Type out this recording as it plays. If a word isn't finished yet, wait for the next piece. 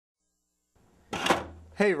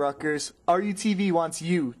Hey Rutgers, RUTV wants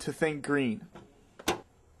you to think green.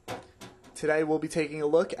 Today we'll be taking a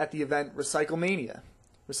look at the event RecycleMania.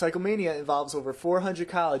 RecycleMania involves over 400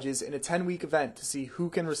 colleges in a 10-week event to see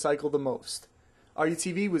who can recycle the most.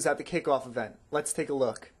 RUTV was at the kickoff event. Let's take a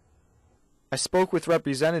look. I spoke with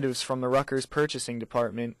representatives from the Rutgers purchasing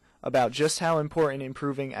department about just how important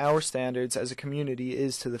improving our standards as a community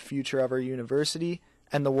is to the future of our university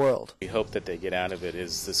and the world. We hope that they get out of it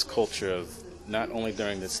is this culture of not only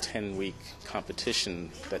during this 10-week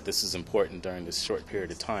competition that this is important during this short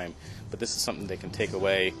period of time, but this is something they can take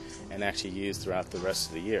away and actually use throughout the rest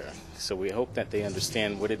of the year. So we hope that they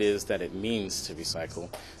understand what it is that it means to recycle,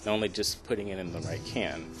 not only just putting it in the right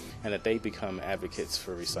can, and that they become advocates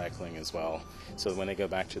for recycling as well. So when they go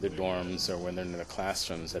back to their dorms or when they're in their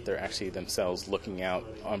classrooms, that they're actually themselves looking out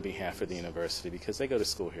on behalf of the university because they go to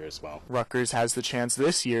school here as well. Rutgers has the chance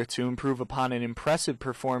this year to improve upon an impressive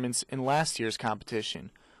performance in last year's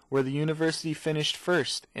competition, where the university finished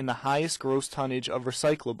first in the highest gross tonnage of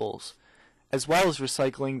recyclables, as well as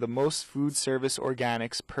recycling the most food service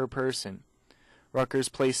organics per person. Rutgers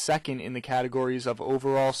placed second in the categories of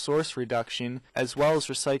overall source reduction, as well as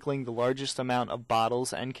recycling the largest amount of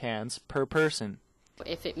bottles and cans per person.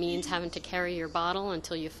 If it means having to carry your bottle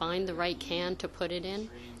until you find the right can to put it in,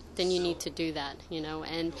 then you need to do that,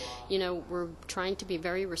 and we're trying to be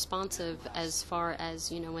very responsive as far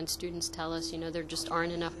as, when students tell us, there just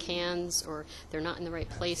aren't enough cans or they're not in the right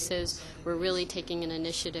places. We're really taking an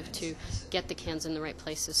initiative to get the cans in the right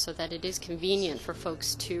places so that it is convenient for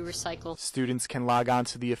folks to recycle. Students can log on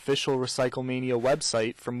to the official RecycleMania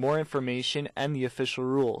website for more information and the official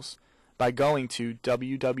rules by going to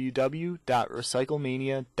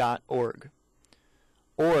www.recyclemania.org.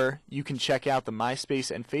 Or you can check out the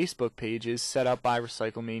MySpace and Facebook pages set up by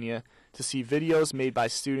RecycleMania to see videos made by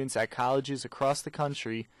students at colleges across the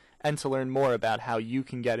country and to learn more about how you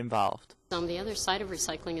can get involved. The other side of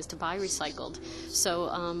recycling is to buy recycled. So,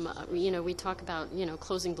 we talk about,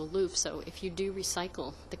 closing the loop. So if you do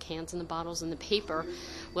recycle the cans and the bottles and the paper,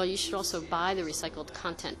 well, you should also buy the recycled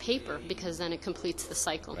content paper because then it completes the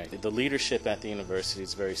cycle. Right. The leadership at the university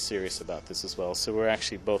is very serious about this as well. So we're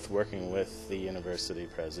actually both working with the university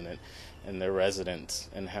president and their residents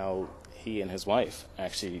and how he and his wife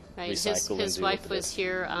actually recycle. His wife was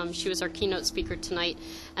here. She was our keynote speaker tonight,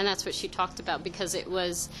 and that's what she talked about because it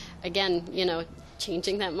was, again,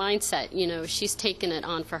 changing that mindset. She's taken it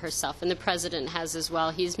on for herself, and the president has as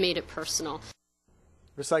well. He's made it personal.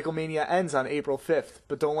 RecycleMania ends on April 5th,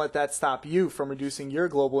 but don't let that stop you from reducing your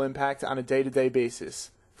global impact on a day-to-day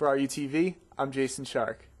basis. For RUTV, I'm Jason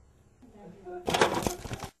Scharch.